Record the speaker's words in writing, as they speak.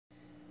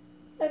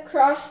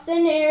Across the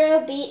narrow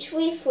beach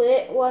we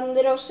flit, one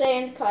little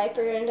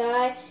sandpiper and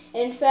I,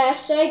 and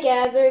fast I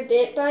gather,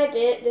 bit by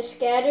bit, the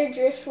scattered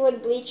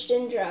driftwood bleached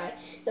and dry.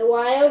 The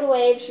wild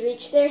waves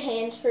reach their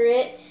hands for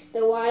it,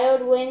 the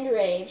wild wind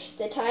raves.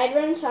 The tide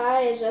runs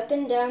high as up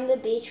and down the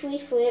beach we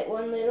flit,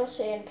 one little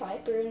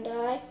sandpiper and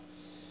I.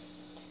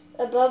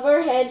 Above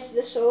our heads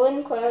the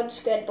sullen clouds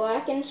scud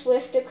black and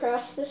swift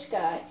across the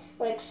sky.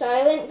 Like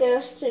silent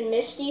ghosts in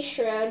misty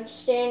shrouds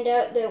stand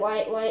out the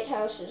white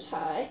lighthouses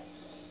high.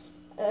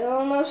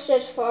 Almost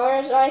as far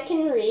as I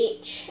can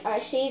reach, I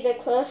see the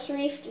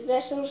close-reefed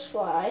vessels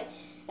fly.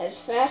 As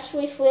fast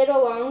we flit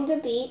along the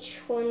beach,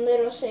 one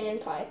little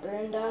sandpiper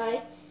and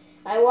I.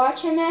 I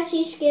watch him as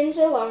he skims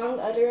along,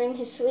 uttering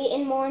his sweet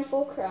and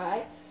mournful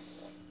cry.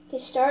 He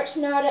starts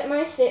not at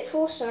my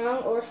fitful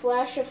song or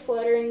flash of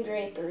fluttering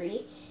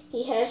drapery.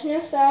 He has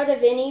no thought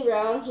of any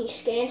wrong, he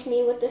scans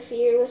me with a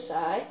fearless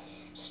eye.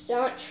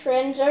 Staunch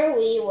friends are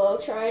we, well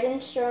tried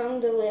and strong,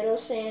 the little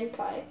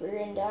sandpiper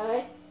and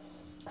I.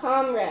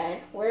 Comrade,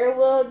 where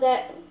wilt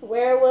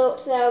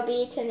thou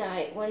be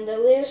tonight, when the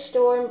loose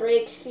storm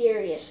breaks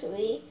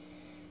furiously?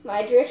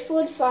 My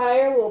driftwood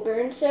fire will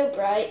burn so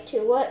bright,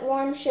 to what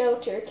warm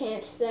shelter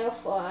canst thou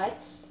fly?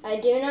 I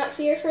do not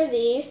fear for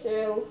thee,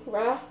 though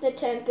wroth the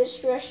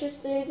tempest rushes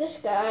through the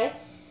sky.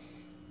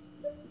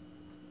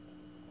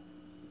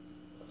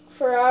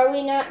 For are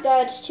we not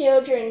God's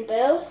children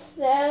both,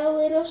 thou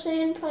little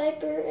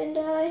sandpiper and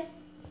I?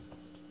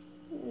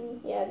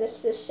 Yeah,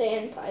 that's the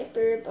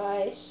Sandpiper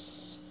by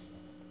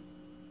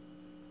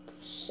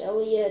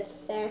Celia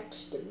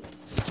Thaxton.